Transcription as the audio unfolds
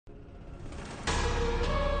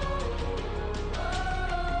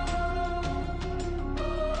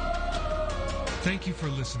Thank you for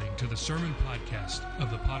listening to the sermon podcast of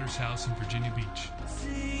the Potter's House in Virginia Beach.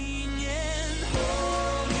 Singing,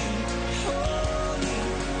 holy, holy,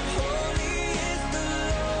 holy is the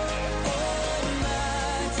Lord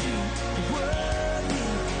Almighty. Worthy,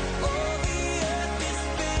 all the earth is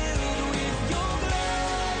filled with your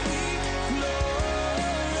glory, glory.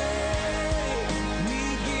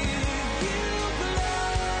 We give you glory,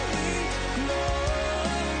 glory.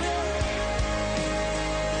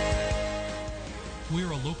 We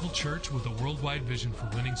are a local church with a worldwide vision for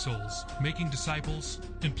winning souls, making disciples,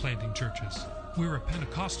 and planting churches. We're a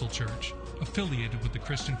Pentecostal church affiliated with the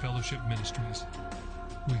Christian Fellowship Ministries.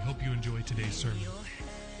 We hope you enjoy today's sermon.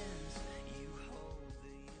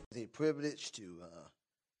 It's a privilege to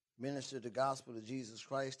minister the gospel of Jesus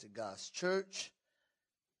Christ to God's church.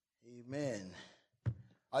 Amen.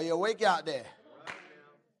 Are you awake out there?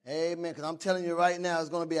 Amen. Because I'm telling you right now, it's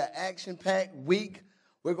going to be an action-packed week.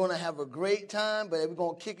 We're going to have a great time, but we're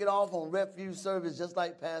going to kick it off on refuge service, just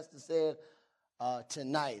like Pastor said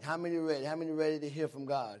tonight. How many ready? How many ready to hear from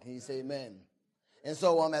God? Can you say amen? And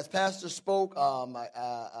so as Pastor spoke, I'm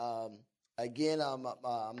the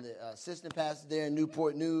assistant pastor there in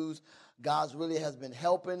Newport News. God really has been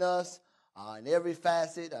helping us in every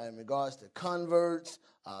facet in regards to converts,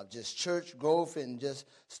 just church growth and just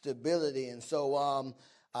stability. And so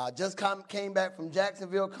just came back from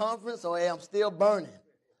Jacksonville conference, so I'm still burning.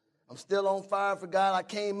 I'm still on fire for God. I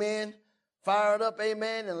came in fired up,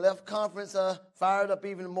 amen, and left conference fired up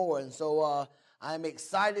even more. And so I'm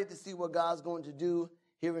excited to see what God's going to do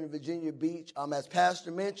here in Virginia Beach. As Pastor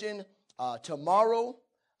mentioned, tomorrow,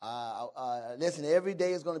 listen, every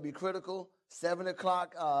day is going to be critical. 7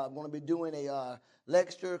 o'clock, I'm going to be doing a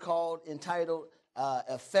lecture entitled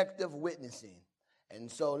Effective Witnessing. And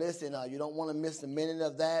so, listen, you don't want to miss a minute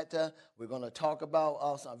of that. We're going to talk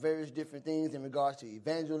about some various different things in regards to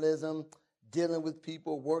evangelism, dealing with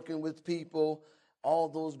people, working with people, all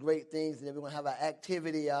those great things. And then we're going to have an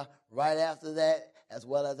activity right after that, as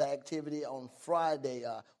well as an activity on Friday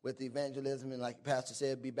with evangelism. And like Pastor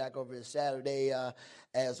said, be back over here Saturday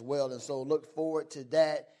as well. And so look forward to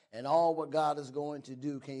that and all what God is going to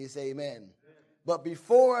do. Can you say amen? But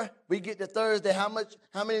before we get to Thursday, how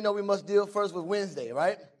many know we must deal first with Wednesday,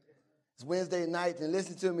 right? It's Wednesday night, and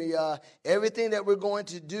listen to me. Everything that we're going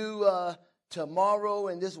to do tomorrow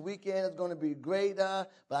and this weekend is going to be great, but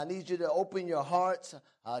I need you to open your hearts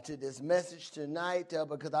to this message tonight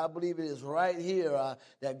because I believe it is right here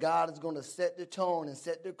that God is going to set the tone and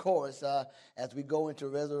set the course as we go into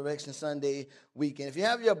Resurrection Sunday weekend. If you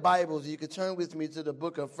have your Bibles, you can turn with me to the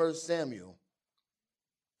book of 1 Samuel.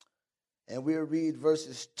 And we'll read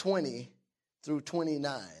verses 20 through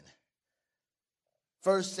 29.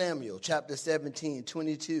 1 Samuel chapter 17,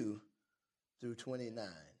 22 through 29.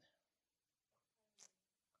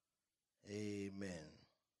 Amen.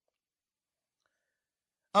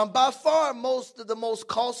 By far, the most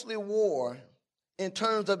costly war in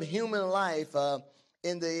terms of human life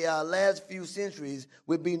in the last few centuries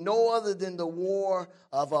would be no other than the war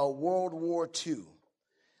of World War II.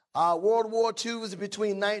 World War II was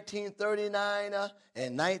between 1939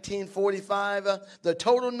 and 1945. The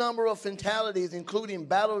total number of fatalities, including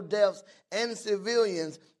battle deaths and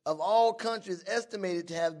civilians of all countries, estimated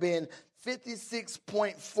to have been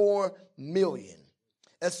 56.4 million.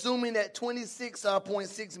 Assuming that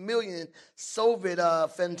 26.6 million Soviet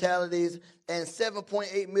fatalities and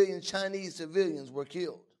 7.8 million Chinese civilians were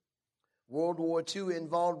killed. World War II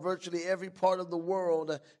involved virtually every part of the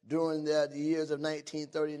world during the years of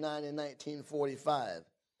 1939 and 1945.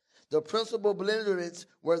 The principal belligerents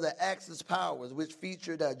were the Axis powers, which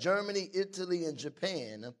featured Germany, Italy, and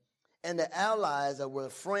Japan, and the Allies were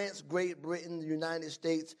France, Great Britain, the United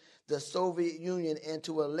States, the Soviet Union, and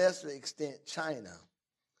to a lesser extent, China.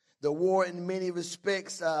 The war, in many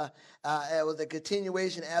respects, was a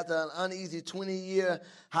continuation after an uneasy 20-year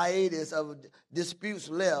hiatus of disputes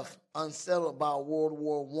left unsettled by World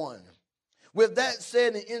War I. With that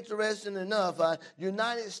said, and interesting enough,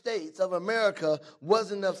 United States of America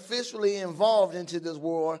wasn't officially involved into this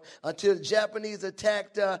war until the Japanese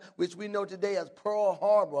attacked, which we know today as Pearl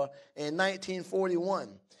Harbor in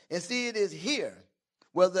 1941. And see, it is here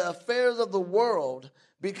where the affairs of the world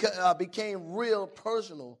became real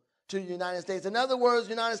personal to the United States. In other words,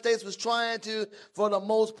 the United States was trying to, for the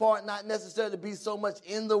most part, not necessarily be so much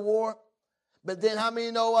in the war. But then how many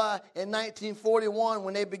know in 1941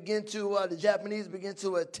 when the Japanese began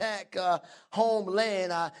to attack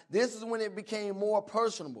homeland, this is when it became more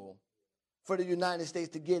personable for the United States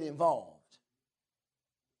to get involved.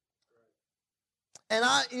 And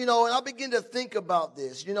I begin to think about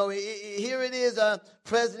this. Here it is,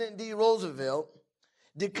 President D. Roosevelt.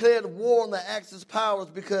 declared war on the Axis powers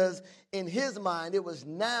because in his mind it was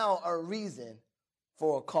now a reason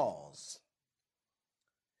for a cause.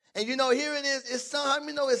 And you know, here it is. It's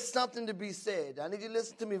something to be said. I need you to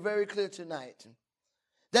listen to me very clear tonight.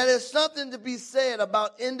 That is something to be said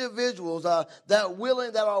about individuals that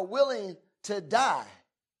are willing to die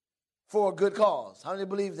for a good cause. How many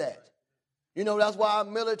believe that? You know, that's why our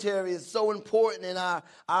military is so important, and our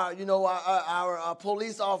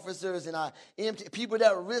police officers and our people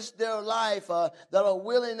that risk their life, that are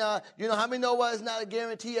willing, how many know what it's not a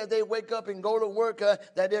guarantee as they wake up and go to work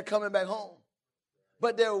that they're coming back home.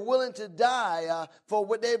 But they're willing to die for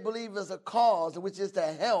what they believe is a cause, which is to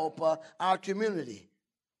help our community.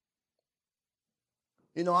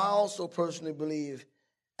 You know, I also personally believe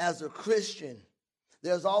as a Christian,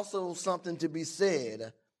 there's also something to be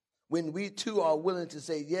said when we too are willing to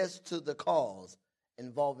say yes to the cause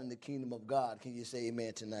involving the kingdom of God. Can you say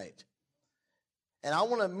amen tonight? And I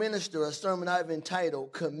want to minister a sermon I've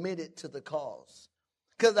entitled, Committed to the Cause.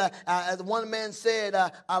 Because as one man said,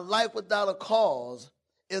 a life without a cause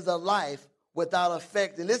is a life without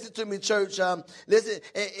effect. And listen to me, church.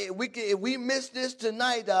 If we miss this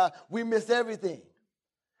tonight, we miss everything.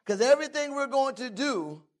 Because everything we're going to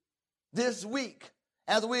do this week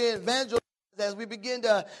as we evangelize, as we begin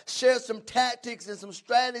to share some tactics and some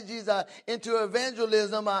strategies into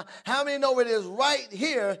evangelism, how many know it is right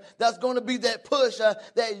here that's going to be that push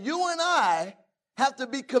that you and I have to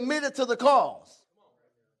be committed to the cause?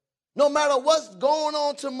 No matter what's going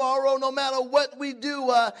on tomorrow, no matter what we do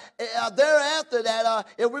thereafter that,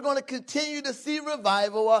 if we're going to continue to see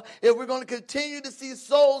revival, if we're going to continue to see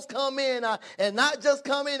souls come in, and not just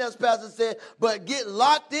come in, as Pastor said, but get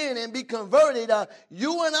locked in and be converted,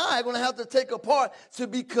 you and I are going to have to take a part to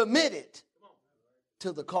be committed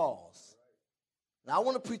to the cause. Now, I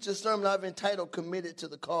want to preach a sermon I've entitled Committed to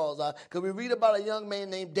the Cause, because we read about a young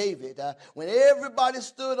man named David. When everybody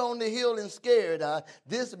stood on the hill and scared,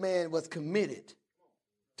 this man was committed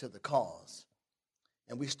to the cause.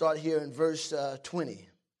 And we start here in verse 20.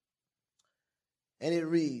 And it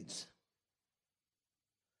reads,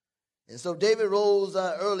 "And so David rose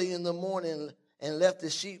early in the morning and left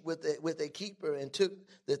the sheep with a keeper and took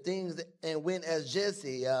the things and went as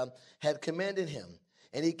Jesse had commanded him.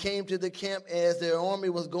 And he came to the camp as their army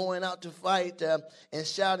was going out to fight and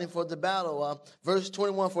shouting for the battle." Verse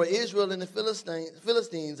 21, "For Israel and the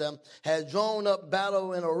Philistines had drawn up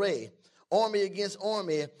battle in array, army against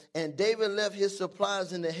army. And David left his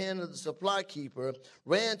supplies in the hand of the supply keeper,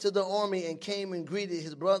 ran to the army, and came and greeted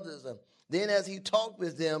his brothers. Then as he talked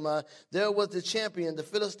with them, there was the champion, the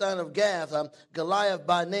Philistine of Gath, Goliath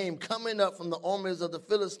by name, coming up from the armies of the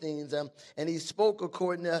Philistines, and he spoke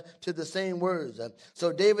according to the same words.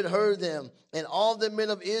 So David heard them, and all the men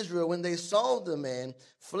of Israel, when they saw the man,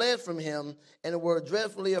 fled from him and were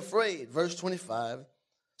dreadfully afraid." Verse 25.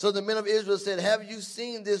 "So the men of Israel said, 'Have you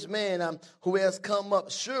seen this man who has come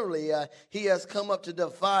up? Surely he has come up to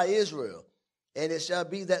defy Israel. And it shall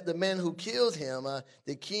be that the man who kills him,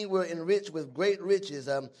 the king will enrich with great riches,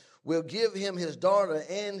 will give him his daughter,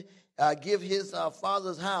 and give his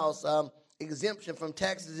father's house exemption from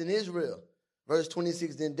taxes in Israel.' Verse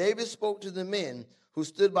 26, "Then David spoke to the men who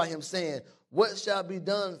stood by him, saying, 'What shall be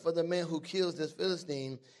done for the man who kills this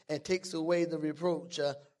Philistine and takes away the reproach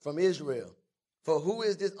from Israel? For who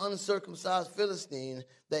is this uncircumcised Philistine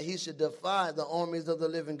that he should defy the armies of the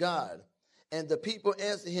living God?' And the people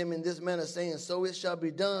answered him in this manner, saying, 'So it shall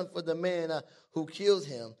be done for the man who kills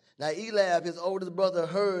him.' Now Eliab, his oldest brother,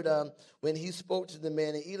 heard when he spoke to the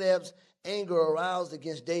man, and Eliab's anger aroused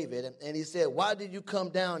against David. And he said, 'Why did you come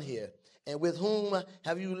down here? And with whom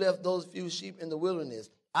have you left those few sheep in the wilderness?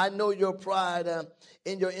 I know your pride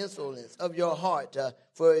and your insolence of your heart,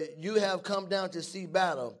 for you have come down to see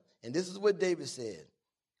battle.' And this is what David said.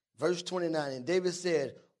 Verse 29, "And David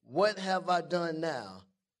said, 'What have I done now?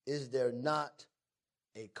 Is there not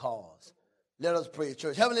a cause?'" Let us pray,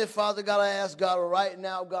 church. Heavenly Father, God, I ask God right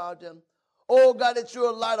now, God, oh God, that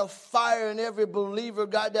you'll light a fire in every believer,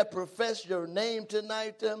 God, that profess your name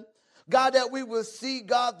tonight. God, that we will see,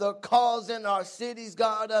 God, the cause in our cities,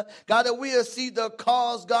 God. God, that we will see the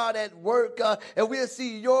cause, God, at work. And we'll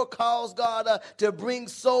see your cause, God, to bring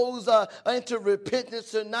souls into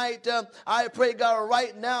repentance tonight. I pray, God,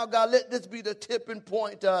 right now, God, let this be the tipping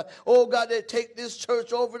point. Oh, God, that take this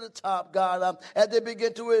church over the top, God, as they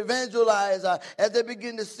begin to evangelize, as they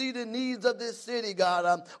begin to see the needs of this city,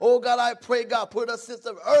 God. Oh, God, I pray, God, put a sense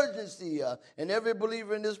of urgency in every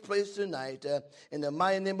believer in this place tonight. In the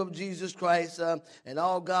mighty name of Jesus Christ, and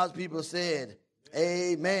all God's people said,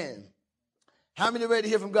 amen. How many ready to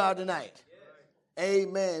hear from God tonight?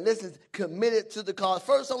 Amen. Listen, committed to the cause.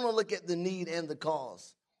 First, I want to look at the need and the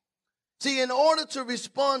cause. See, in order to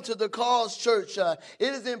respond to the cause, church, it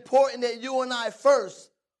is important that you and I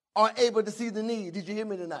first are able to see the need. Did you hear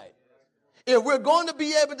me tonight? If we're going to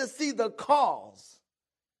be able to see the cause,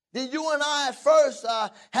 then you and I first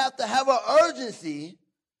have to have an urgency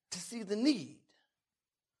to see the need.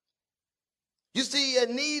 You see, a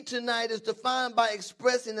need tonight is defined by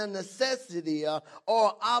expressing a necessity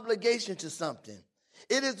or obligation to something.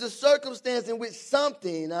 It is the circumstance in which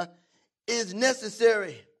something is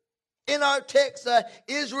necessary. In our text,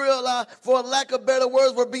 Israel, for lack of better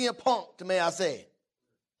words, were being punked, may I say.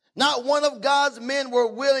 Not one of God's men were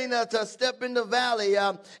willing to step in the valley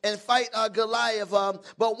and fight Goliath.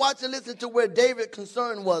 But watch and listen to where David's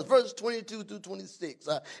concern was. Verse 22 through 26.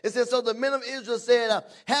 It says, so the men of Israel said,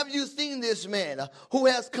 have you seen this man who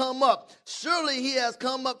has come up? Surely he has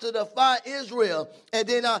come up to defy Israel. And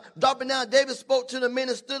then dropping down, David spoke to the men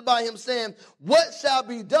and stood by him saying, what shall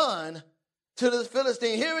be done to this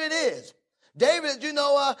Philistine? Here it is. David, he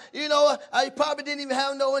probably didn't even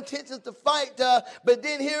have no intentions to fight, but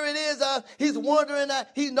then here it is, he's wondering,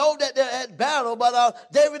 he knows that they're at battle,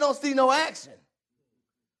 but David don't see no action.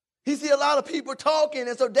 He see a lot of people talking,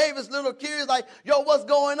 and so David's a little curious, like, yo, what's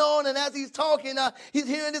going on? And as he's talking, he's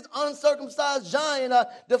hearing this uncircumcised giant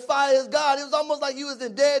defy his God. It was almost like he was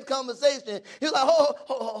in dead conversation. He was like, hold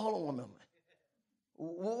on 1 minute.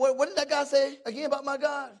 What did that guy say again about my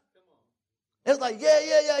God? It's like,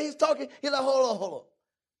 yeah, he's talking. He's like, hold on.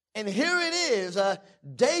 And here it is,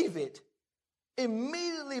 David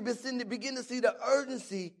immediately begin to see the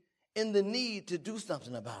urgency and the need to do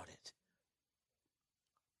something about it.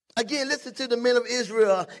 Again, listen to the men of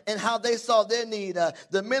Israel and how they saw their need.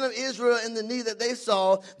 The men of Israel and the need that they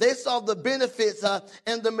saw the benefits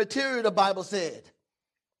and the material, the Bible said.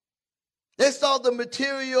 They saw the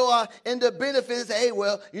material and the benefits. Hey,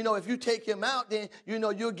 well, if you take him out, then,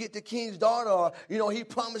 you'll get the king's daughter, or, he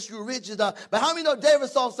promised you riches. But how many know David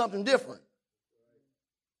saw something different?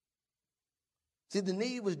 See, the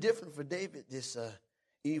need was different for David this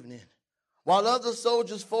evening. While other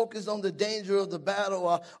soldiers focused on the danger of the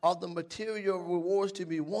battle or the material rewards to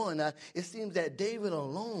be won, it seems that David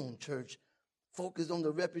alone, church, focused on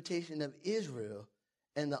the reputation of Israel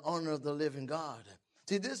and the honor of the living God.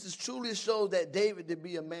 See, this is truly shows that David to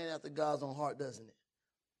be a man after God's own heart, doesn't it?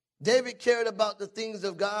 David cared about the things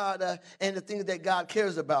of God and the things that God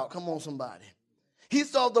cares about. Come on, somebody. He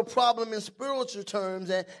saw the problem in spiritual terms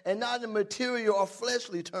and not in material or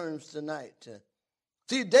fleshly terms tonight.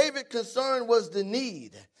 See, David's concern was the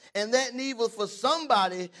need, and that need was for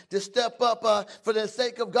somebody to step up for the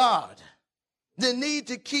sake of God. The need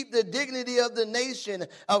to keep the dignity of the nation,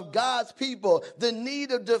 of God's people. The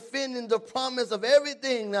need of defending the promise of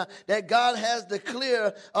everything that God has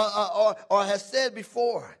declared or has said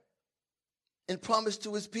before and promised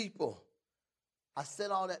to his people. I said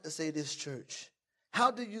all that to say this, church. How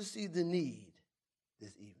do you see the need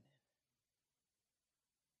this evening?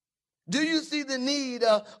 Do you see the need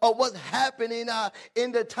of what's happening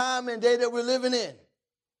in the time and day that we're living in?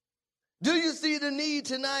 Do you see the need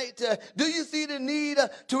tonight? Do you see the need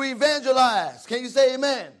to evangelize? Can you say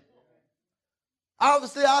amen?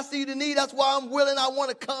 Obviously, I see the need. That's why I'm willing. I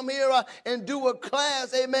want to come here and do a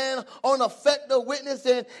class, amen, on effective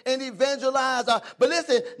witnessing and evangelize. But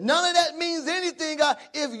listen, none of that means anything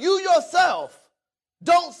if you yourself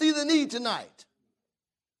don't see the need tonight.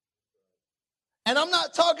 And I'm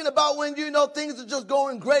not talking about when things are just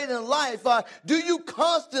going great in life. Do you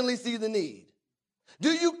constantly see the need?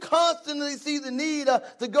 Do you constantly see the need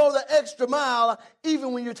to go the extra mile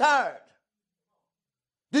even when you're tired?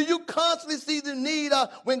 Do you constantly see the need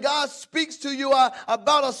when God speaks to you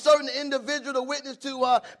about a certain individual to witness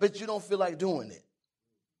to, but you don't feel like doing it?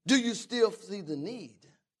 Do you still see the need?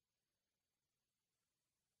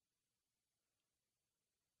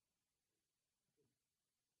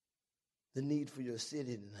 The need for your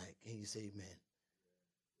city tonight. Can you say amen?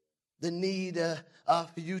 The need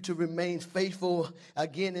for you to remain faithful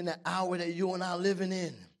again in the hour that you and I are living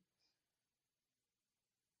in.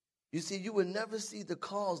 You see, you would never see the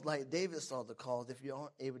cause like David saw the cause if you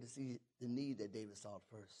aren't able to see the need that David saw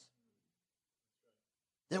first.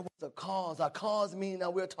 There was a cause. A cause means,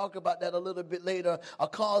 we'll talk about that a little bit later. A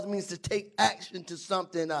cause means to take action to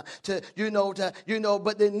something, but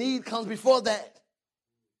the need comes before that.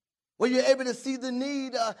 When you're able to see the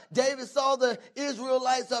need, David saw the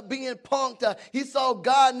Israelites being punked. He saw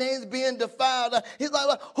God's names being defiled. He's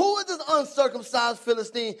like, who is this uncircumcised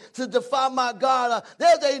Philistine to defy my God?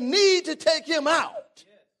 There's a need to take him out.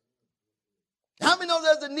 How many know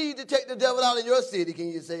there's a need to take the devil out in your city?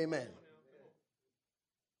 Can you say amen?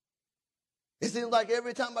 It seems like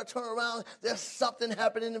every time I turn around, there's something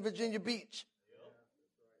happening in Virginia Beach.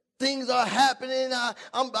 Things are happening.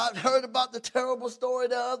 I've heard about the terrible story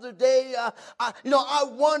the other day. I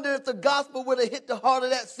wonder if the gospel would have hit the heart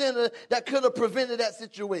of that sinner that could have prevented that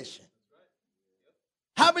situation.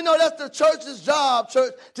 How many know that's the church's job,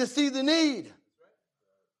 church, to see the need?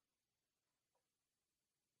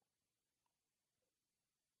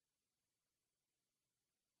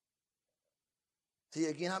 See,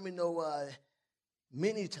 again, how many know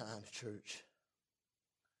many times, church,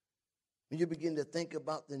 when you begin to think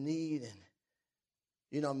about the need,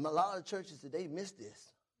 and, a lot of churches today miss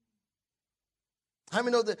this. How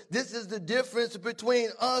many know that this is the difference between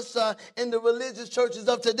us and the religious churches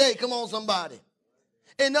of today? Come on, somebody.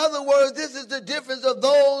 In other words, this is the difference of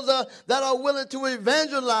those that are willing to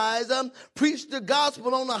evangelize, preach the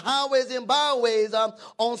gospel on the highways and byways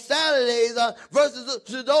on Saturdays versus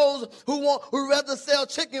to those who rather sell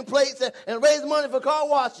chicken plates and raise money for car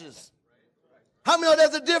washes. How many know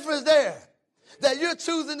there's a difference there? That you're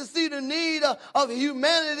choosing to see the need of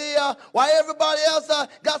humanity while everybody else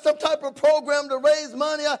got some type of program to raise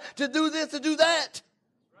money to do this, to do that.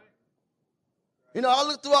 I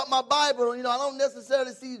look throughout my Bible, I don't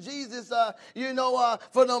necessarily see Jesus,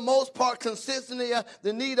 for the most part, consistently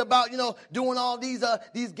the need about, doing all these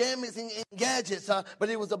gimmicks and gadgets, but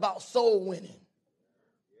it was about soul winning.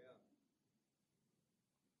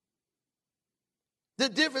 The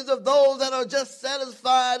difference of those that are just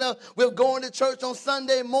satisfied with going to church on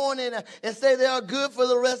Sunday morning and say they are good for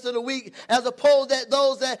the rest of the week, as opposed to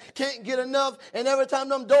those that can't get enough, and every time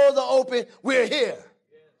them doors are open, we're here.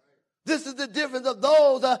 This is the difference of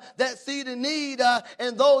those that see the need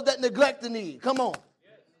and those that neglect the need. Come on.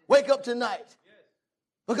 Wake up tonight.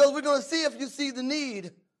 Because we're going to see if you see the need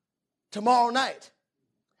tomorrow night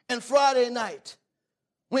and Friday night.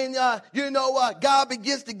 When, God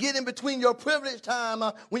begins to get in between your privilege time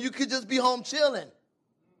when you could just be home chilling.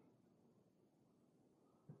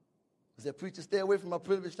 I said, preacher, stay away from my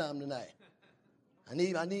privilege time tonight. I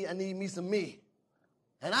need me some me.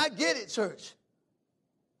 And I get it, church.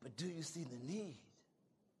 But do you see the need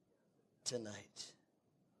tonight?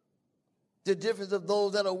 The difference of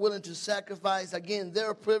those that are willing to sacrifice, again,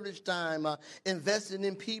 their privilege time, investing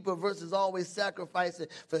in people versus always sacrificing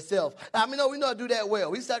for self. We know how to do that well.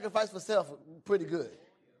 We sacrifice for self pretty good.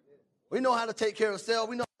 We know how to take care of self.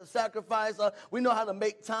 We know how to sacrifice. We know how to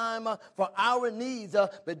make time for our needs.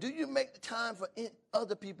 But do you make the time for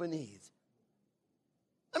other people's needs?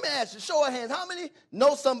 Let me ask you, show of hands, how many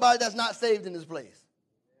know somebody that's not saved in this place?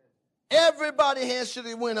 Everybody's hands should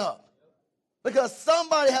have went up. Because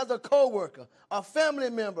somebody has a coworker, a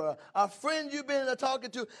family member, a friend you've been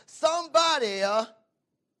talking to, somebody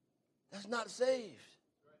that's not saved.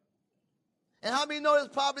 And how many know there's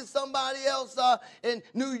probably somebody else in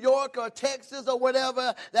New York or Texas or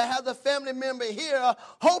whatever that has a family member here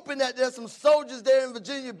hoping that there's some soldiers there in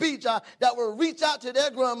Virginia Beach that will reach out to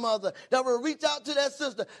their grandmother, that will reach out to their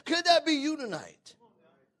sister. Could that be you tonight?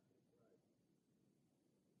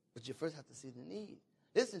 But you first have to see the need.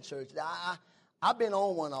 Listen, church, I've been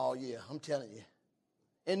on one all year, I'm telling you.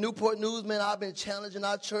 In Newport News, man, I've been challenging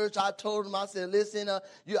our church. I told them, I said, listen,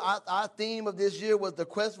 our theme of this year was the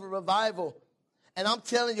quest for revival. And I'm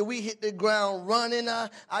telling you, we hit the ground running.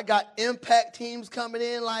 I got impact teams coming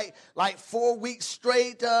in like 4 weeks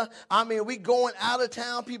straight. We going out of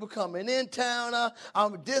town, people coming in town.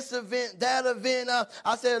 This event, that event.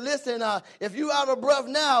 I said, listen, if you out of breath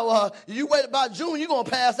now, you wait about June, you're going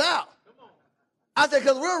to pass out. I said,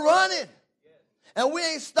 because we're running. And we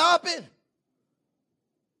ain't stopping.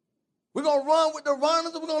 We're going to run with the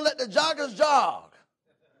runners, and we're going to let the joggers jog.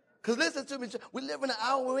 Because listen to me, we live in an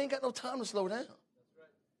hour where we ain't got no time to slow down.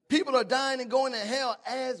 People are dying and going to hell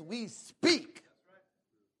as we speak.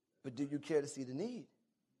 But do you care to see the need?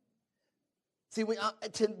 See,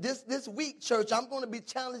 this week, church, I'm going to be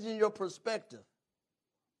challenging your perspective.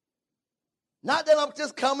 Not that I'm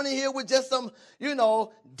just coming in here with just some,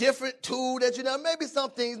 different tool that, maybe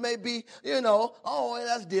some things may be,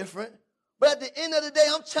 that's different. But at the end of the day,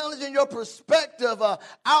 I'm challenging your perspective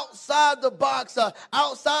outside the box,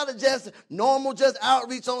 outside of just normal, just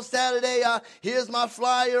outreach on Saturday. Here's my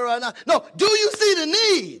flyer. No, do you see the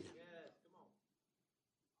need?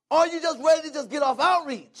 Or are you just ready to just get off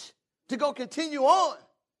outreach to go continue on?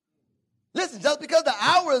 Listen, just because the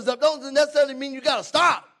hour is up doesn't necessarily mean you got to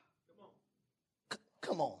stop.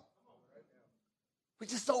 Come on. We're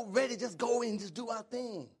just so ready to just go in and just do our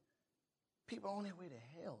thing. People are on their way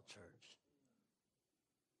to hell, church.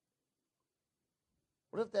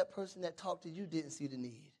 What if that person that talked to you didn't see the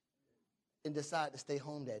need and decided to stay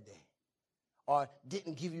home that day? Or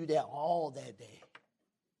didn't give you that all that day?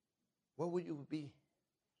 where would you be?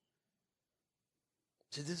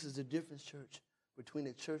 So this is the difference, church, between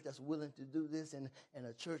a church that's willing to do this and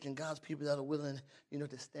a church and God's people that are willing,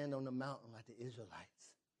 to stand on the mountain like the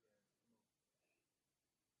Israelites.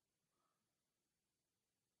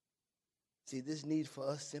 See, this need for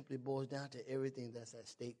us simply boils down to everything that's at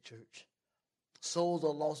stake, church. Souls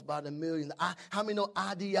are lost by the millions. How many know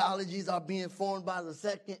ideologies are being formed by the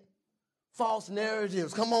second? False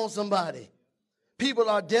narratives. Come on, somebody. People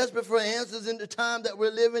are desperate for answers in the time that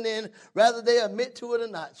we're living in, whether they admit to it or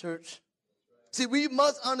not, church. See, we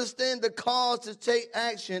must understand the cause to take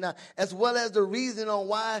action as well as the reason on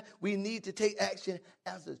why we need to take action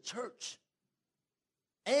as a church.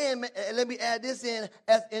 And let me add this in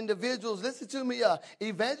as individuals. Listen to me.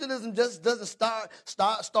 Evangelism just doesn't start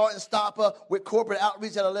and stop with corporate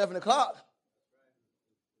outreach at 11 o'clock.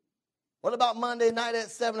 What about Monday night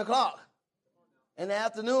at 7 o'clock? In the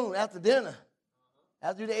afternoon, after dinner?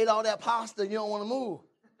 After you ate all that pasta, you don't want to move.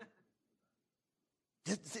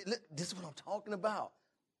 This is what I'm talking about.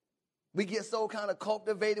 We get so kind of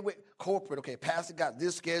cultivated with corporate. Okay, pastor got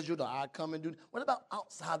this scheduled, or I come and do. What about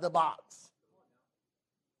outside the box?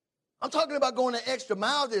 I'm talking about going an extra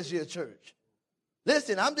mile this year, church.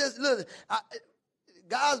 Listen,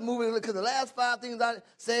 God's moving because the last 5 things I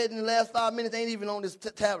said in the last 5 minutes ain't even on this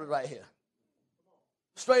tablet right here.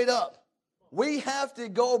 Straight up. We have to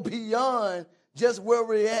go beyond just where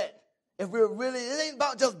we're at. If we're really, it ain't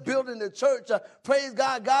about just building the church. Praise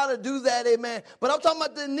God, God will do that, amen. But I'm talking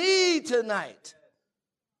about the need tonight.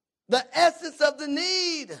 The essence of the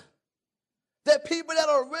need. That people that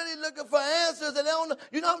are really looking for answers and they don't know.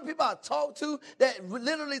 You know how many people I talk to that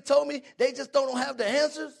literally told me they just don't have the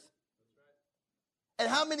answers? And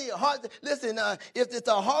how many hearts, listen, if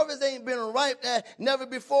the harvest ain't been ripe never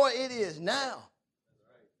before, it is now.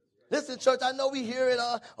 Listen, church, I know we hear it,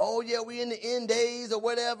 we in the end days or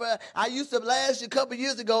whatever. I used to, a couple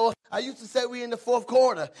years ago, I used to say we in the fourth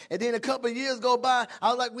quarter. And then a couple of years go by,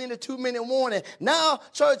 I was like, we in the 2-minute warning. Now,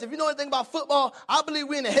 church, if you know anything about football, I believe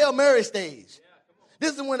we in the Hail Mary stage.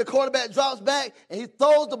 This is when the quarterback drops back and he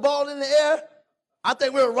throws the ball in the air. I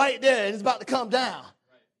think we're right there and it's about to come down.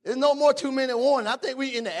 There's no more 2-minute warning. I think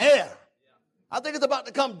we in the air. I think it's about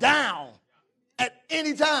to come down at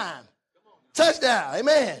any time. Touchdown,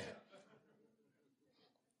 amen.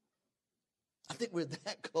 I think we're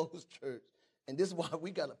that close, church. And this is why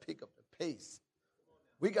we got to pick up the pace.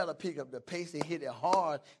 We got to pick up the pace and hit it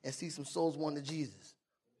hard and see some souls won to Jesus.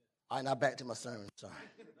 All right, now back to my sermon. Sorry.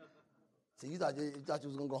 See, you thought you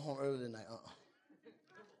was going to go home early tonight.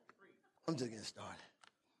 I'm just getting started.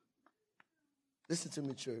 Listen to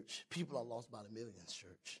me, church. People are lost by the millions,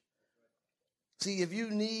 church. See, if you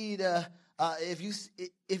need,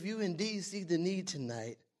 if you indeed see the need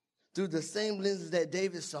tonight, through the same lenses that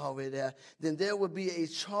David saw it, then there will be a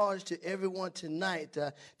charge to everyone tonight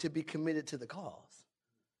to be committed to the cause.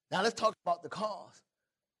 Now let's talk about the cause.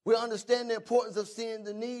 We understand the importance of seeing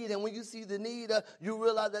the need, and when you see the need, you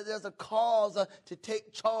realize that there's a cause to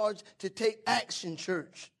take charge, to take action,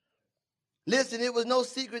 church. Listen, it was no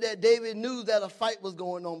secret that David knew that a fight was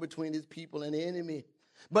going on between his people and the enemy.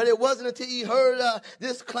 But it wasn't until he heard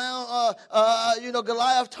this clown,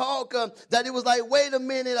 Goliath talk that it was like, wait a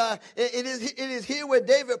minute. It is here where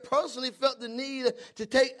David personally felt the need to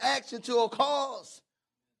take action to a cause.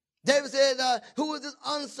 David said, who is this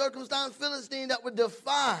uncircumcised Philistine that would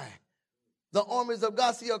defy the armies of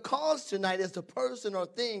God? See, a cause tonight is the person or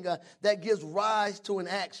thing that gives rise to an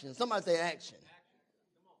action. Somebody say action.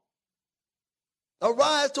 A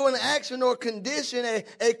rise to an action or condition,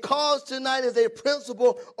 a cause tonight is a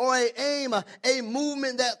principle or a aim, a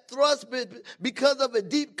movement that thrusts because of a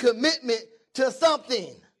deep commitment to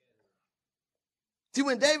something. See,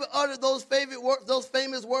 when David uttered those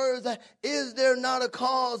famous words, is there not a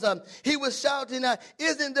cause? He was shouting,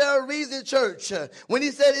 isn't there a reason, church? When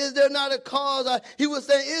he said, is there not a cause? He was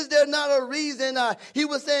saying, is there not a reason? He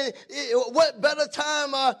was saying, what better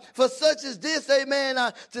time for such as this, amen,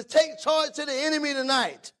 to take charge to the enemy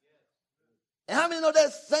tonight? And how many know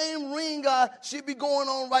that same ring should be going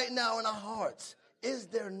on right now in our hearts? Is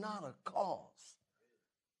there not a cause?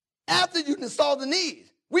 After you saw the need.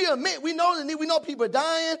 We admit, we know the need. We know people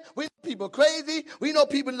dying. We know people crazy. We know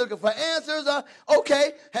people looking for answers.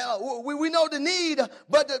 Okay, we know the need,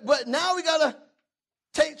 but now we got to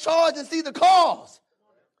take charge and see the cause.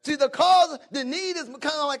 See, the cause, the need is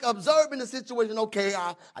kind of like observing the situation. Okay,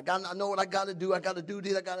 I know what I got to do. I got to do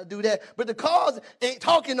this. I got to do that. But the cause ain't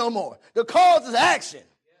talking no more. The cause is action.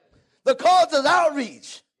 The cause is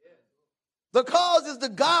outreach. The cause is the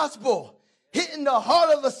gospel hitting the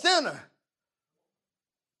heart of a sinner.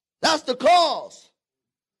 That's the cause.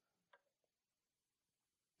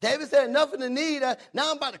 David said, enough in the need.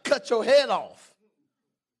 Now I'm about to cut your head off.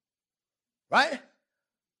 Right?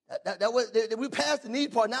 We passed the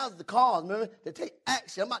need part. Now it's the cause. Remember? To take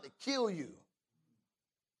action. I'm about to kill you.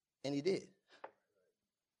 And he did.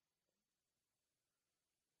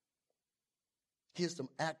 Here's some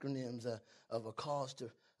acronyms of a cause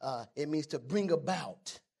to, it means to bring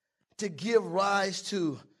about, to give rise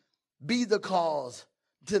to, be the cause,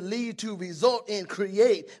 to lead to, result in,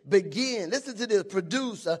 create, begin. Listen to this: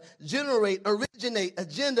 produce, generate, originate,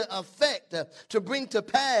 agenda, affect, to bring to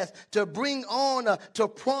pass, to bring on, to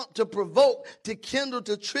prompt, to provoke, to kindle,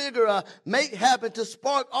 to trigger, make happen, to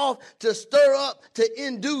spark off, to stir up, to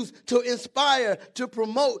induce, to inspire, to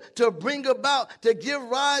promote, to bring about, to give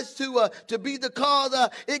rise to be the cause.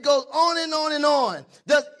 It goes on and on and on.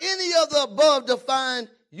 Does any of the above define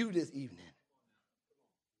you this evening?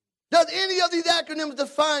 Does any of these acronyms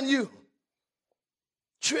define you?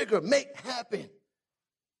 Trigger, make happen.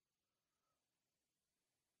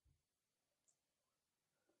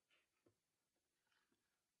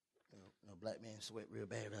 No black man sweat real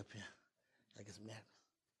bad up here. I get some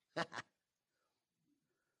napkins.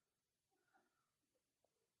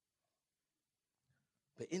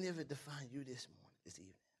 But any of it define you this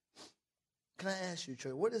evening? Can I ask you,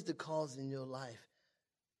 church, what is the cause in your life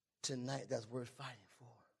tonight that's worth fighting for?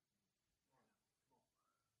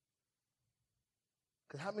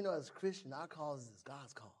 Because how many know as Christians, our cause is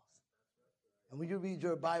God's cause? And when you read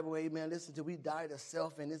your Bible, amen, listen to, we die to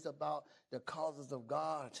self, and it's about the causes of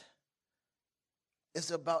God.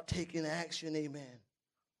 It's about taking action, amen.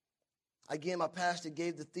 Again, my pastor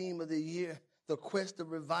gave the theme of the year, the quest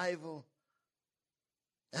of revival.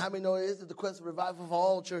 And how many know it is the quest of revival for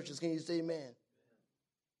all churches? Can you say amen?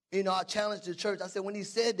 You know, I challenged the church. I said, when he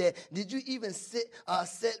said that, did you even sit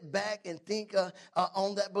back and think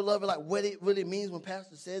on that, beloved, like what it really means when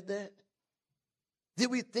Pastor said that?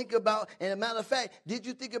 Did we think about, and a matter of fact, did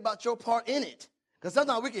you think about your part in it? Because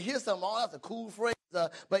sometimes we can hear something, oh, that's a cool phrase.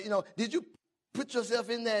 But, you know, did you put yourself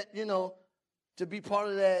in that, you know, to be part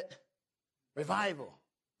of that revival,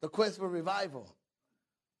 the quest for revival?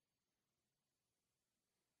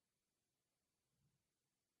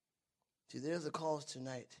 See, there's a cause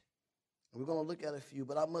tonight. We're going to look at a few,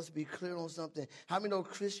 but I must be clear on something. How many know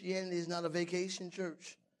Christianity is not a vacation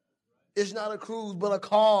church? It's not a cruise, but a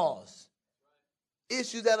cause.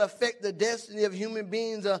 Issues that affect the destiny of human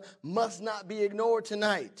beings must not be ignored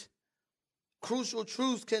tonight. Crucial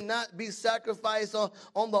truths cannot be sacrificed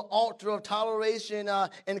on the altar of toleration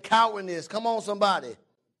and cowardness. Come on, somebody.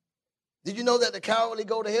 Did you know that the cowardly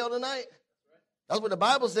go to hell tonight? That's what the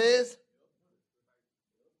Bible says.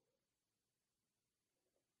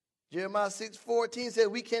 Jeremiah 6:14 says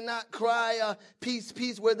we cannot cry peace,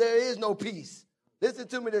 peace where there is no peace. Listen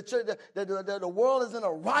to me, the church, the world is in a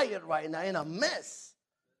riot right now, in a mess.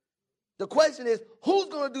 The question is, who's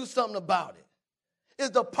going to do something about it?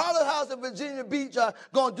 Is the Potter House of Virginia Beach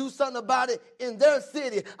going to do something about it in their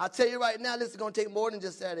city? I tell you right now, this is going to take more than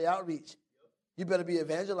just Saturday outreach. You better be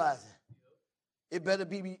evangelizing. It better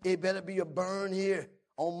be a burn here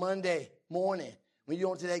on Monday morning. When you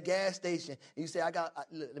go to that gas station and you say,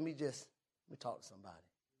 look, let me talk to somebody.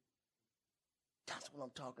 That's what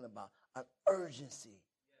I'm talking about, an urgency.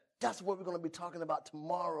 That's what we're going to be talking about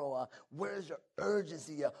tomorrow. Where's your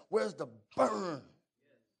urgency? Where's the burn?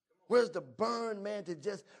 Where's the burn, man, to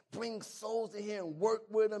just bring souls in here and work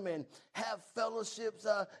with them and have fellowships,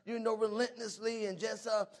 relentlessly and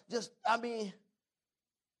I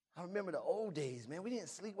remember the old days, man. We didn't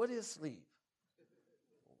sleep. What is sleep?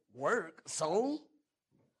 Work, so?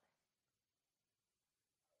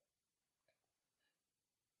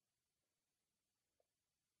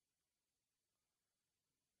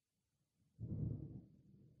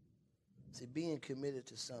 See, being committed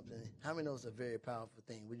to something, how many know it's a very powerful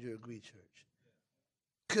thing? Would you agree, church?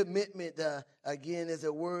 Commitment, again, is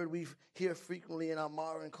a word we hear frequently in our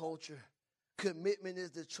modern culture. Commitment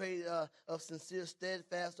is the trait of sincere,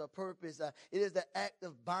 steadfast, or purpose. It is the act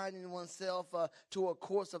of binding oneself to a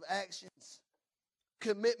course of actions.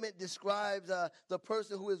 Commitment describes the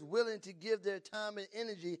person who is willing to give their time and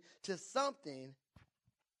energy to something,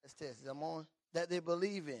 let's test it, I'm on, that they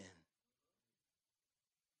believe in.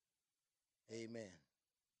 Amen.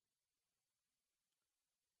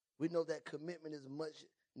 We know that commitment is a much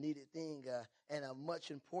needed thing and a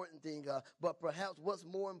much important thing. But perhaps what's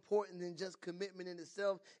more important than just commitment in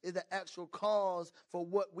itself is the actual cause for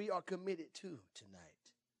what we are committed to tonight.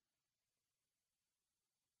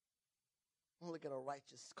 I want to look at a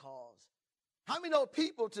righteous cause. How many know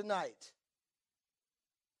people tonight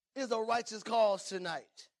is a righteous cause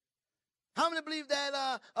tonight? How many believe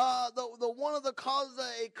that the one of the causes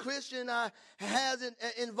a Christian has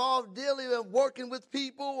involved dealing with working with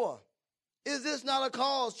people? Is this not a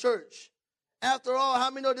cause, church? After all, how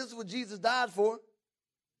many know this is what Jesus died for?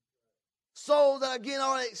 Souls that again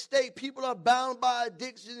are at stake. People are bound by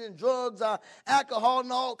addiction and drugs, alcohol,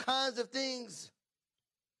 and all kinds of things.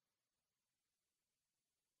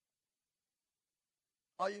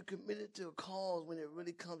 Are you committed to a cause when it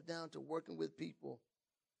really comes down to working with people?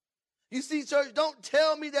 You see, church, don't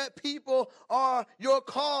tell me that people are your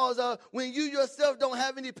cause when you yourself don't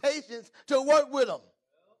have any patience to work with them.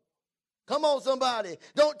 Come on, somebody.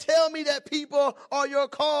 Don't tell me that people are your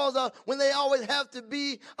cause when they always have to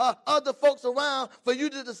be other folks around for you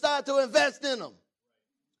to decide to invest in them.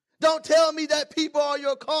 Don't tell me that people are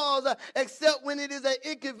your cause except when it is an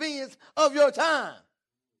inconvenience of your time.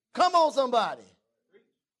 Come on, somebody.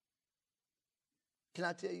 Can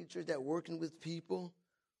I tell you, church, that working with people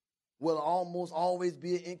will almost always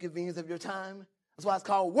be an inconvenience of your time? That's why it's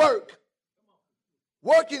called work.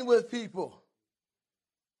 Working with people.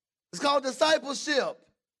 It's called discipleship.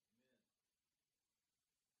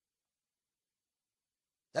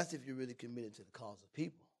 That's if you're really committed to the cause of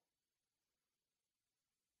people.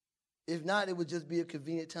 If not, it would just be a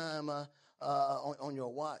convenient time on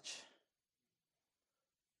your watch.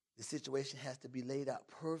 The situation has to be laid out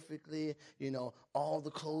perfectly. You know, all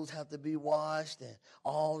the clothes have to be washed and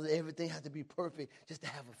everything has to be perfect just to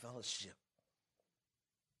have a fellowship.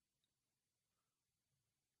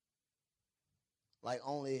 Like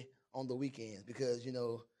only on the weekends because, you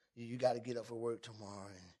know, you got to get up for work tomorrow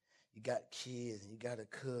and you got kids and you got to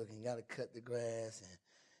cook and you got to cut the grass and,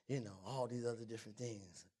 you know, all these other different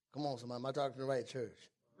things. Come on, somebody. Am I talking to the right church?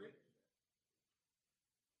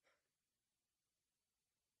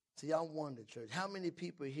 See, I wonder, church, how many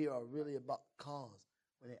people here are really about cause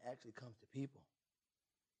when it actually comes to people?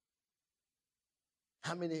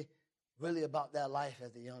 How many really about that life,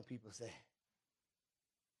 as the young people say?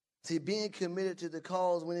 See, being committed to the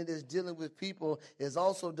cause when it is dealing with people is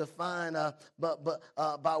also defined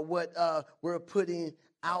by what we're putting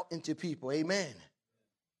out into people. Amen.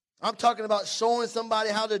 I'm talking about showing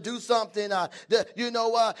somebody how to do something. You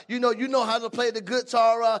know how to play the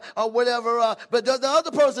guitar or whatever. But does the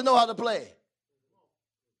other person know how to play?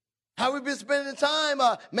 How we been spending time?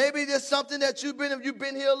 Maybe there's something that you've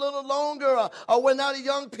been here a little longer, or we're not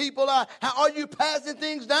young people. How are you passing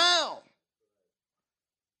things down?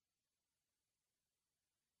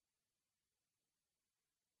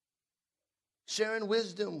 Sharing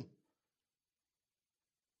wisdom.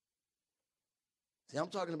 See, I'm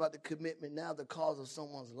talking about the commitment now, the cause of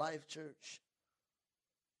someone's life, church.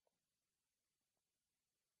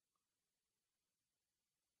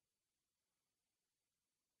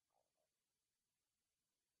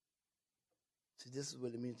 See, this is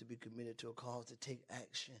what it means to be committed to a cause, to take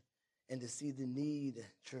action and to see the need,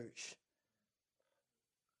 church.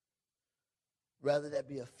 Rather that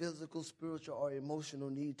be a physical, spiritual, or emotional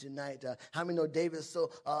need tonight. How many know David saw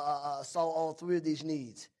all three of these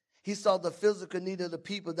needs? He saw the physical need of the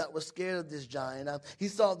people that were scared of this giant. He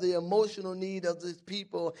saw the emotional need of these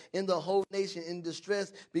people in the whole nation in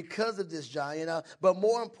distress because of this giant. But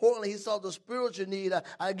more importantly, he saw the spiritual need.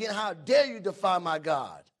 Again, how dare you defy my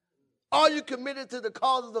God? Are you committed to the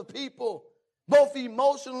causes of people? Both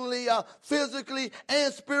emotionally, physically,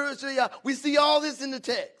 and spiritually. We see all this in the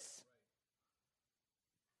text.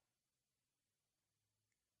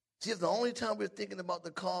 See, it's the only time we're thinking about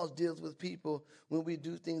the cause deals with people when we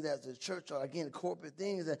do things as a church or, again, corporate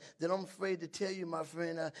things. Then I'm afraid to tell you, my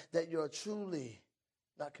friend, that you're truly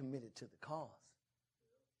not committed to the cause.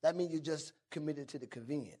 That means you're just committed to the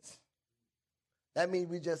convenience. That means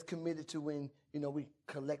we just committed to when, we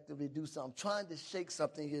collectively do something. I'm trying to shake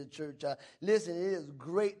something here, church. Listen, it is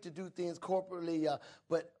great to do things corporately,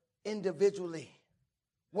 but individually,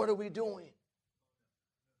 what are we doing?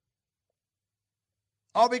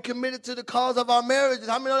 Are we committed to the cause of our marriages?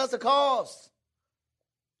 How many know that's a cause?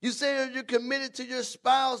 You say you're committed to your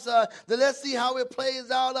spouse. Then let's see how it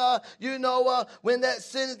plays out. When that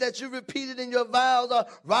sentence that you repeated in your vows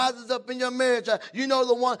rises up in your marriage.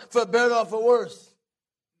 The one for better or for worse.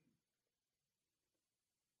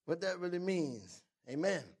 What that really means.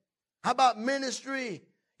 Amen. How about ministry?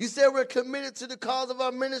 You say we're committed to the cause of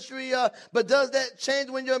our ministry, but does that change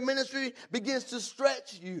when your ministry begins to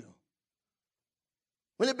stretch you?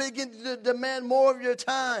 When it begins to demand more of your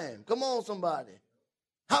time? Come on, somebody.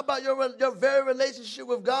 How about your very relationship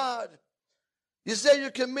with God? You say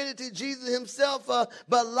you're committed to Jesus himself,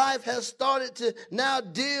 but life has started to now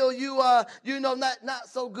deal you, not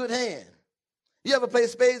so good hand. You ever played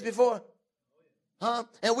spades before? Huh?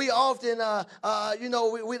 And we often,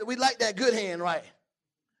 we like that good hand, right?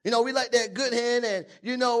 We like that good hand, and,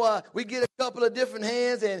 we get a couple of different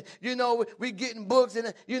hands, and, we getting books,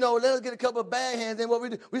 and, let us get a couple of bad hands, and what we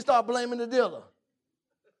do, we start blaming the dealer.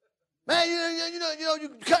 Man, you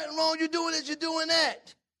cutting wrong, you're doing this, you're doing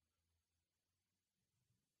that.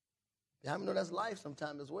 I know that's life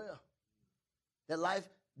sometimes as well. That life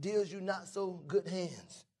deals you not so good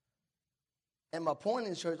hands. And my point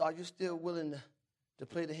in church, are you still willing to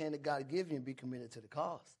play the hand that God gives you and be committed to the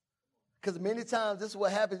cause? Because many times this is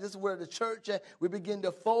what happens. This is where the church, we begin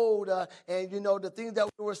to fold. And, the things that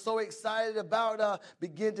we were so excited about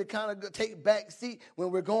begin to kind of take back seat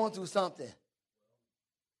when we're going through something.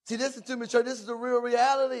 See, listen to me, church. This is the real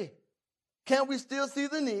reality. Can we still see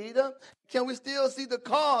the need? Can we still see the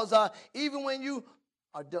cause even when you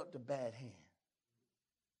are dealt a bad hand?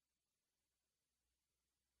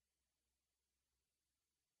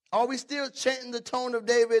 Are we still chanting the tone of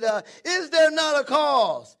David? Is there not a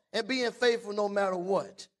cause? And being faithful no matter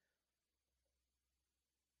what.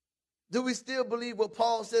 Do we still believe what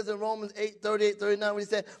Paul says in Romans 8:38-39 when he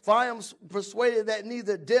said, for I am persuaded that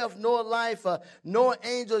neither death nor life, nor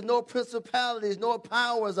angels, nor principalities, nor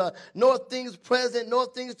powers, nor things present, nor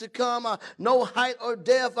things to come, no height or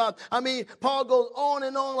depth. Paul goes on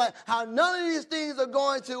and on like how none of these things are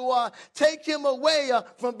going to take him away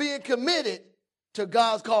from being committed to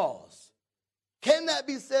God's cause. Can that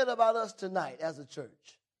be said about us tonight as a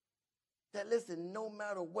church? That listen, no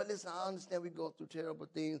matter what, listen, I understand we go through terrible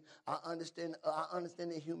things. I understand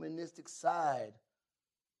the humanistic side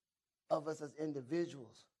of us as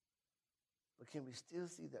individuals. But can we still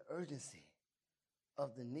see the urgency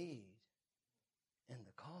of the need and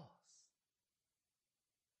the cause?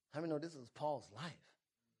 How many know this was Paul's life?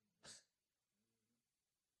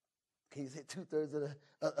 Can you say 2/3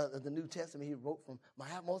 of the New Testament he wrote from,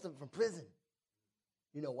 most of it from prison?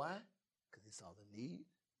 You know why? Because he saw the need.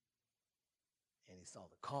 And he saw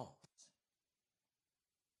the cause.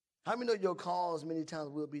 How many know your cause many times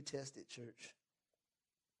will be tested, church?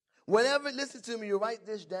 Whatever, listen to me, you write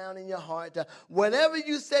this down in your heart. Whatever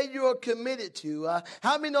you say you're committed to,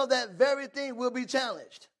 how many know that very thing will be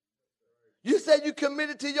challenged? You say you're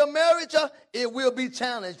committed to your marriage, it will be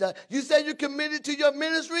challenged. You say you're committed to your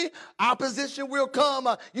ministry, opposition will come.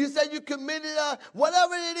 You say you're committed,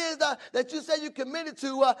 whatever it is that you say you're committed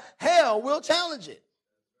to, hell will challenge it.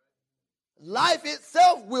 Life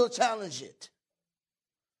itself will challenge it.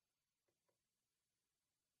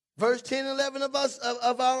 Verse 10 and 11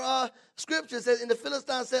 of our scripture says, and the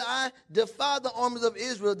Philistine said, I defy the armies of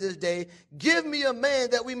Israel this day. Give me a man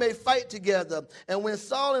that we may fight together. And when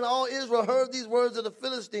Saul and all Israel heard these words of the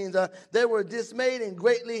Philistines, they were dismayed and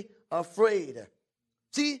greatly afraid.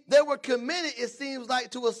 See, they were committed, it seems like,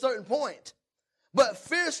 to a certain point. But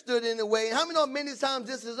fear stood in the way. And how many know many times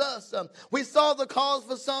this is us? We saw the cause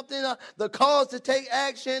for something, the cause to take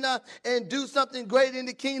action and do something great in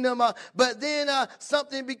the kingdom. But then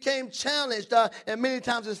something became challenged, and many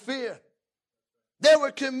times it's fear. They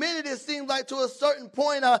were committed, it seemed like, to a certain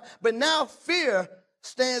point, but now fear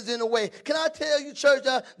stands in the way. Can I tell you, church,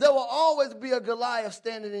 there will always be a Goliath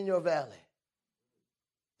standing in your valley.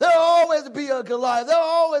 There will always be a Goliath. There will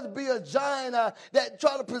always be a giant that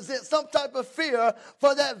try to present some type of fear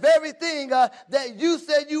for that very thing that you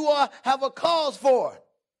said you have a cause for.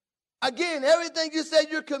 Again, everything you said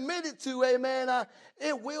you're committed to, amen,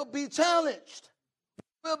 it will be challenged.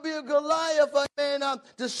 It will be a Goliath, amen,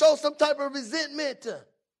 to show some type of resentment.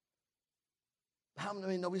 How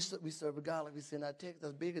many know we serve a God like we say in our text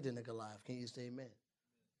that's bigger than a Goliath? Can you say amen?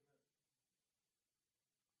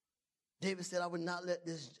 David said, I would not let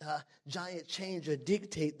this giant change or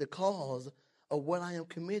dictate the cause of what I am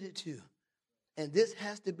committed to. And this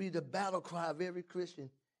has to be the battle cry of every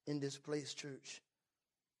Christian in this place, church.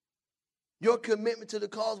 Your commitment to the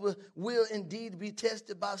cause will indeed be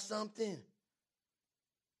tested by something.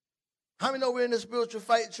 How many know we're in a spiritual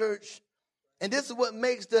fight, church? And this is what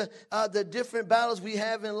makes the different battles we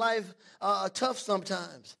have in life tough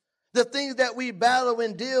sometimes. The things that we battle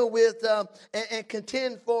and deal with and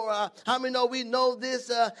contend for. How many know we know this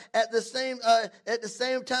at the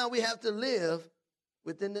same time we have to live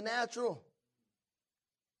within the natural.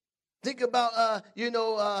 Think about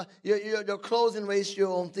your closing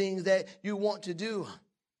ratio on things that you want to do,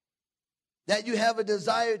 that you have a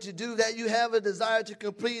desire to do, that you have a desire to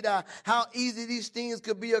complete. How easy these things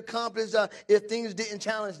could be accomplished if things didn't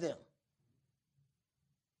challenge them.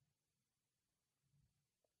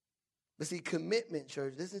 But see, commitment,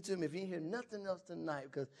 church, listen to me. If you hear nothing else tonight,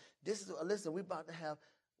 because listen, we about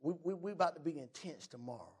to be intense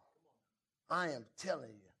tomorrow. I am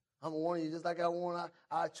telling you. I'm warning you just like I warn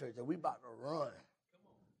our church that we about to run.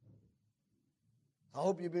 I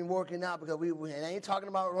hope you've been working out because and I ain't talking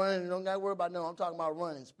about running. You don't got to worry about no. I'm talking about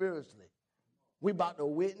running spiritually. We about to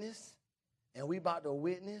witness, and we're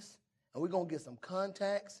going to get some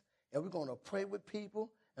contacts, and we're going to pray with people,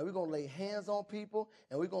 and we're going to lay hands on people,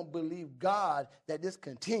 and we're going to believe God that this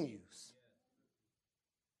continues.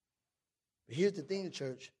 But here's the thing,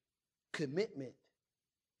 church. Commitment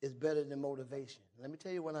is better than motivation. Let me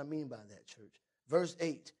tell you what I mean by that, church. Verse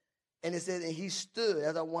 8. And it says, and he stood,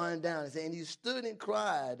 as I wind down, it says, and he stood and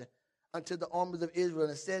cried unto the armies of Israel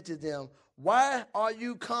and said to them, why are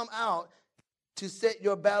you come out to set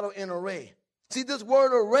your battle in array? See, this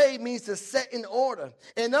word array means to set in order.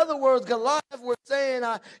 In other words, Goliath was saying,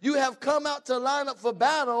 you have come out to line up for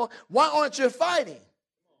battle. Why aren't you fighting?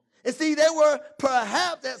 And see, they were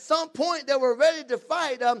perhaps at some point they were ready to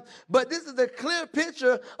fight, but this is a clear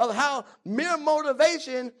picture of how mere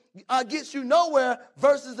motivation gets you nowhere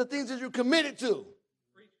versus the things that you're committed to.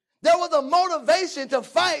 There was a motivation to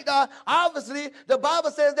fight. Obviously, the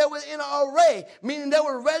Bible says they were in an array, meaning they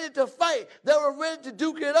were ready to fight. They were ready to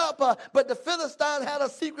duke it up, but the Philistines had a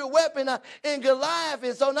secret weapon in Goliath,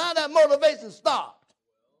 and so now that motivation stopped.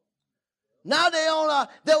 Now they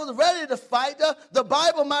was ready to fight. The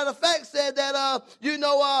Bible, matter of fact, said that,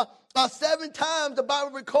 7 times the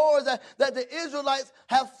Bible records that the Israelites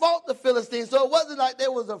have fought the Philistines. So it wasn't like they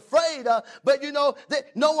was afraid, but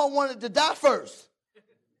no one wanted to die first.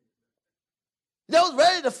 They was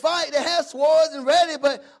ready to fight. They had swords and ready,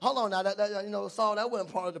 but hold on now, Saul, that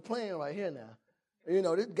wasn't part of the plan right here now.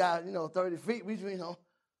 This guy, 30 feet,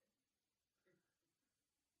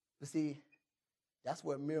 But see, that's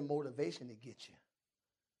where mere motivation to get you.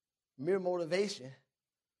 Mere motivation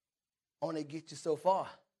only gets you so far.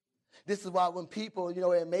 This is why when people, it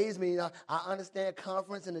amazes me. I understand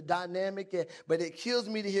conference and the dynamic, but it kills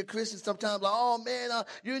me to hear Christians sometimes like, oh man,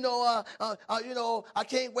 I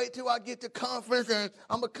can't wait till I get to conference and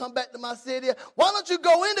I'm gonna come back to my city. Why don't you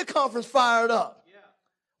go into conference fired up? Yeah.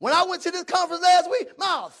 When I went to this conference last week,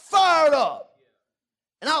 I was fired up,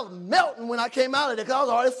 and I was melting when I came out of there because I was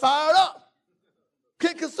already fired up.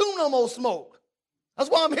 Can't consume no more smoke. That's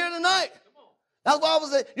why I'm here tonight. That's why I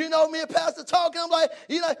was, me and Pastor talking. I'm like,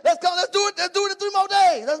 let's go, let's do it in 3 more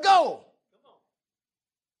days. Let's go.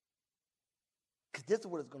 Because this is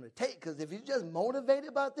what it's going to take. Because if you're just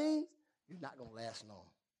motivated by things, you're not going to last long.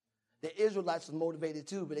 The Israelites were motivated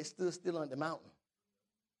too, but they stood still on the mountain.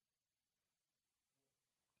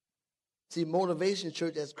 See, motivation,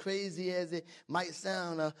 church, as crazy as it might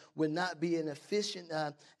sound, would not be as efficient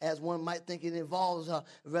as one might think it involves,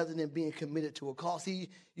 rather than being committed to a cause. See,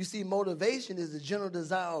 you see, motivation is the general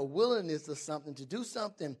desire or willingness of something to do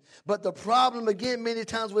something. But the problem, again, many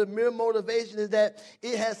times with mere motivation is that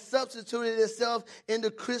it has substituted itself in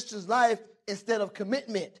the Christian's life instead of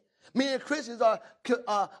commitment. Meaning Christians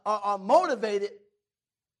are motivated,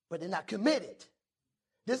 but they're not committed.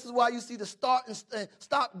 This is why you see the start and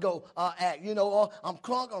stop go act. I'm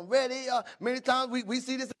crunk, I'm ready. Many times we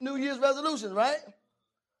see this in New Year's resolutions, right?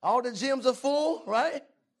 All the gyms are full, right?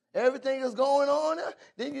 Everything is going on.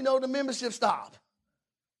 Then the membership stop.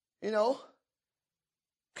 We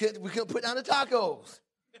couldn't put down the tacos.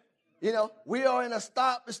 We are in a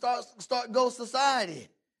stop and start go society.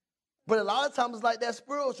 But a lot of times it's like that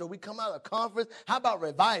spiritual. We come out of conference. How about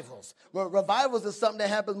revivals? Well, revivals is something that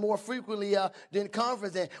happens more frequently than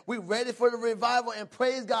conference. And we're ready for the revival and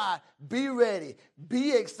praise God. Be ready.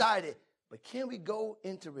 Be excited. But can we go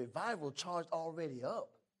into revival charged already up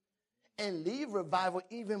and leave revival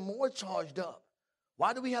even more charged up?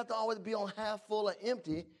 Why do we have to always be on half full or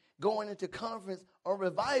empty going into conference or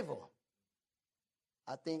revival?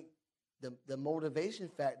 I think the motivation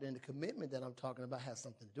factor and the commitment that I'm talking about has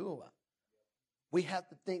something to do with it. We have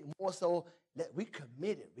to think more so that we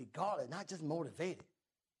committed regardless, not just motivated.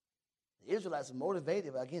 The Israelites were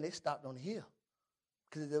motivated, but again, they stopped on the hill.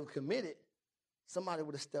 Because if they were committed, somebody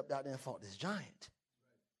would have stepped out there and fought this giant.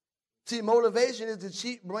 See, motivation is the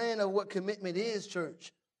cheap brand of what commitment is,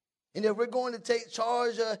 church. And if we're going to take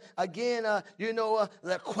charge, the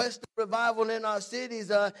quest of revival in our cities,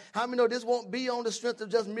 how many know this won't be on the strength of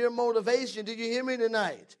just mere motivation? Do you hear me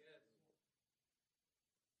tonight?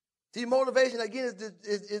 See, motivation, again,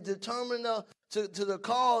 is determined to the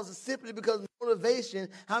cause simply because motivation,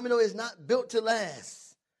 how many know it's not built to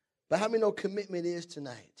last? But how many know commitment is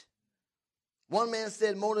tonight? One man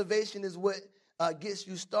said motivation is what gets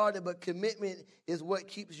you started, but commitment is what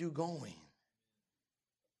keeps you going.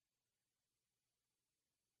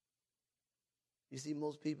 You see,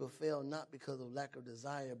 most people fail not because of lack of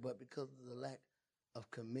desire, but because of the lack of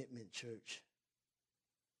commitment, church.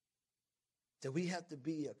 So we have to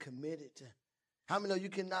be committed to. How many know you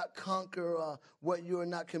cannot conquer what you are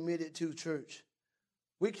not committed to, church?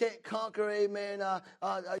 We can't conquer, amen,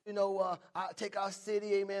 take our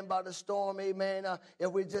city, amen, by the storm, amen,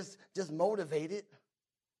 if we're just motivated.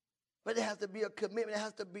 But it has to be a commitment. It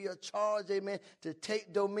has to be a charge, amen, to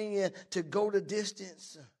take dominion, to go the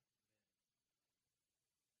distance.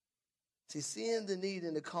 See, seeing the need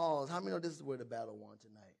and the cause, how many know this is where the battle won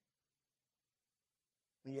tonight?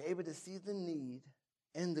 When you're able to see the need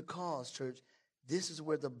and the cause, church, this is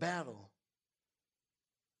where the battle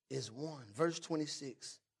is won. Verse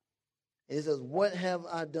 26. It says, what have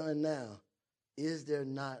I done now? Is there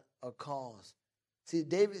not a cause? See,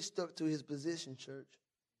 David stuck to his position, church.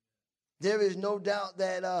 There is no doubt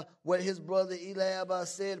that what his brother Eliab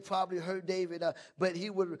said probably hurt David, but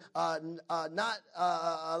he would not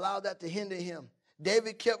allow that to hinder him.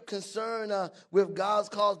 David kept concerned with God's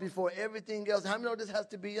cause before everything else. How many know this has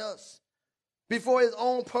to be us? Before his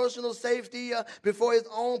own personal safety, before his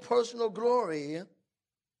own personal glory,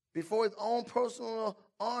 before his own personal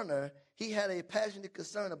honor, he had a passionate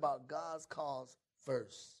concern about God's cause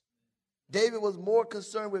first. David was more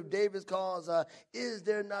concerned with David's cause, is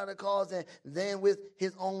there not a cause, than with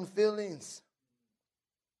his own feelings.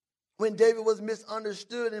 When David was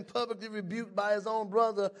misunderstood and publicly rebuked by his own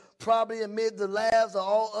brother, probably amid the laughs of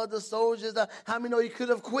all other soldiers, how many know he could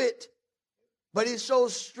have quit? But he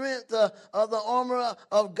showed strength of the armor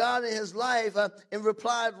of God in his life and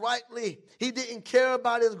replied rightly. He didn't care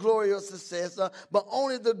about his glory or success, but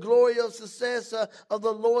only the glory of success of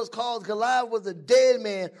the Lord's cause. Goliath was a dead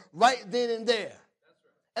man right then and there.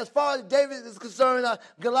 As far as David is concerned,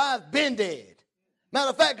 Goliath been dead.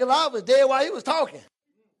 Matter of fact, Goliath was dead while he was talking.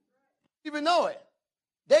 You even know it.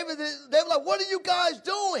 They were like, what are you guys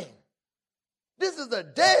doing? This is a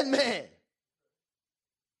dead man.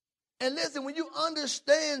 And listen, when you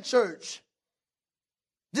understand, church,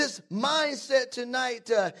 this mindset tonight,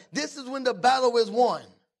 this is when the battle is won.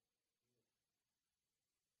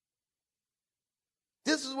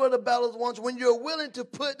 This is where the battle is won. When you're willing to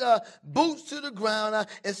put boots to the ground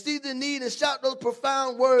and see the need and shout those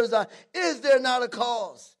profound words, is there not a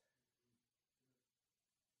cause?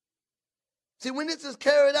 See, when this is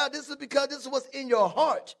carried out, this is because this is what's in your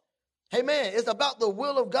heart. Amen. It's about the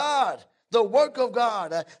will of God. The work of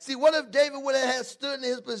God. See, what if David would have had stood in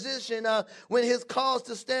his position when his cause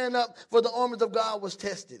to stand up for the armies of God was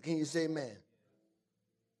tested? Can you say amen?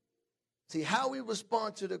 See, how we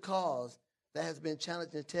respond to the cause that has been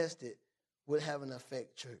challenged and tested would have an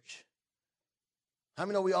effect, church. How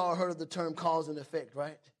many know we all heard of the term cause and effect,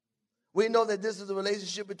 right? We know that this is a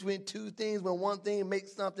relationship between two things when one thing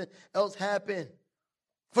makes something else happen.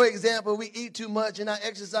 For example, we eat too much and not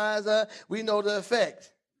exercise, we know the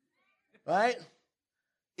effect. Right?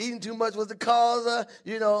 Eating too much was the cause, I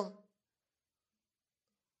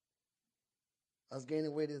was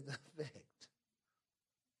gaining weight is the effect.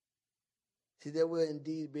 See, there will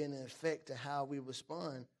indeed be an effect to how we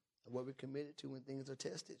respond and what we're committed to when things are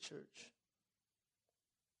tested, church.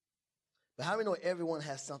 But how many know everyone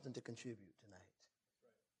has something to contribute tonight?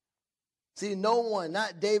 See, no one,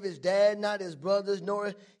 not David's dad, not his brothers,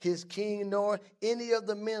 nor his king, nor any of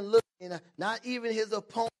the men looking, not even his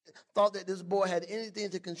opponent, thought that this boy had anything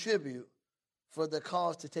to contribute for the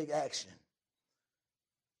cause to take action.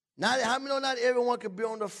 How many know not everyone can be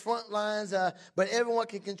on the front lines, but everyone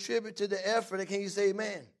can contribute to the effort? Can you say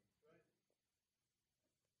amen?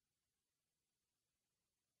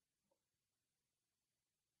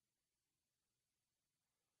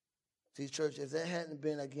 See, church, if there hadn't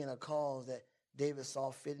been, again, a cause that David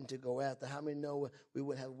saw fitting to go after, how many know we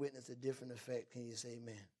would have witnessed a different effect? Can you say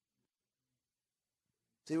amen?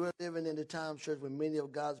 See, we're living in the time, church, when many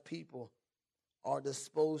of God's people are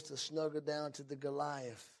disposed to snuggle down to the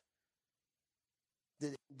Goliath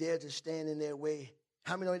that dare to stand in their way.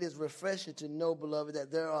 How many know it is refreshing to know, beloved,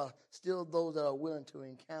 that there are still those that are willing to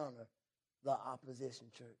encounter the opposition,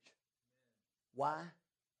 church? Why?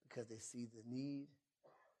 Because they see the need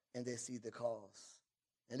and they see the cause.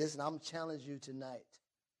 And listen, I'm challenging you tonight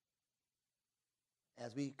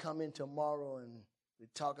as we come in tomorrow and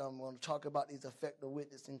I'm going to talk about these effective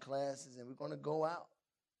witnessing classes, and we're going to go out.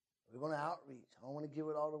 We're going to outreach. I don't want to give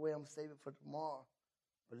it all away. I'm saving for tomorrow.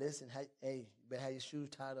 But listen, hey, you better have your shoes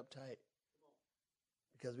tied up tight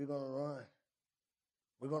because we're going to run.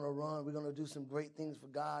 We're going to run. We're going to do some great things for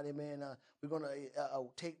God, amen. We're going to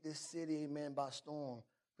take this city, amen, by storm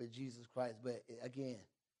for Jesus Christ. But again,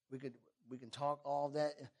 we can talk all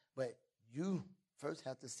that, but you first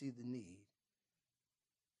have to see the need.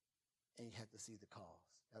 And you have to see the cause.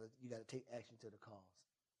 You got to take action to the cause.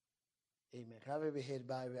 Amen. Can I have every head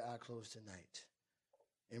bowed, every eye closed tonight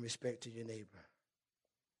in respect to your neighbor?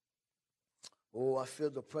 Oh, I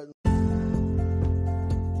feel the presence.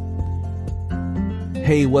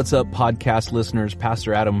 Hey, what's up, podcast listeners?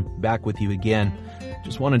 Pastor Adam back with you again.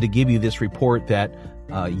 Just wanted to give you this report that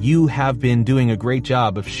you have been doing a great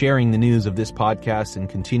job of sharing the news of this podcast and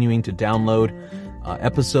continuing to download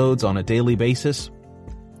episodes on a daily basis.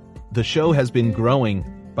 The show has been growing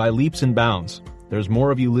by leaps and bounds. There's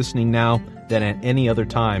more of you listening now than at any other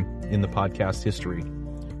time in the podcast history.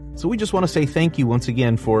 So we just want to say thank you once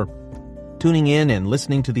again for tuning in and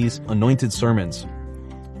listening to these anointed sermons.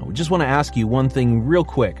 We just want to ask you one thing real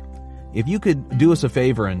quick. If you could do us a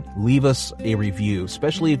favor and leave us a review,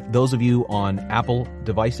 especially those of you on Apple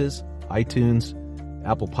devices, iTunes,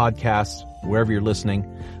 Apple Podcasts, wherever you're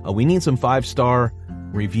listening. We need some 5-star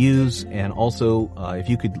reviews, and also if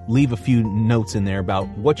you could leave a few notes in there about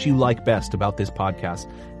what you like best about this podcast,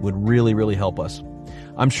 it would really, really help us.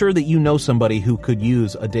 I'm sure that you know somebody who could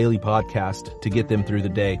use a daily podcast to get them through the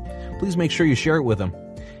day. Please make sure you share it with them.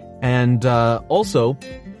 And also,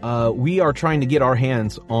 we are trying to get our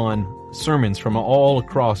hands on sermons from all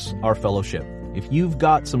across our fellowship. If you've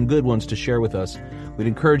got some good ones to share with us, we'd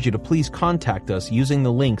encourage you to please contact us using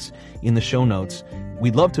the links in the show notes.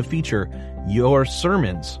 We'd love to feature your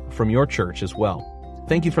sermons from your church as well.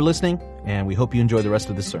 Thank you for listening, and we hope you enjoy the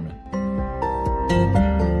rest of this sermon.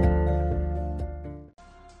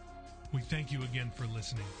 We thank you again for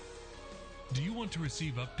listening. Do you want to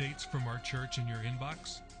receive updates from our church in your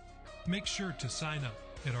inbox? Make sure to sign up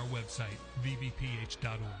at our website,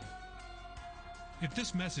 vbph.org. If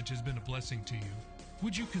this message has been a blessing to you,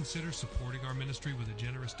 would you consider supporting our ministry with a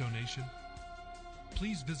generous donation?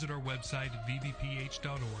 Please visit our website at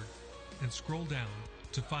vbph.org and scroll down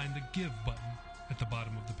to find the Give button at the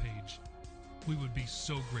bottom of the page. We would be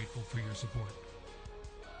so grateful for your support.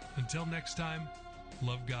 Until next time,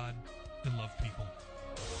 love God and love people.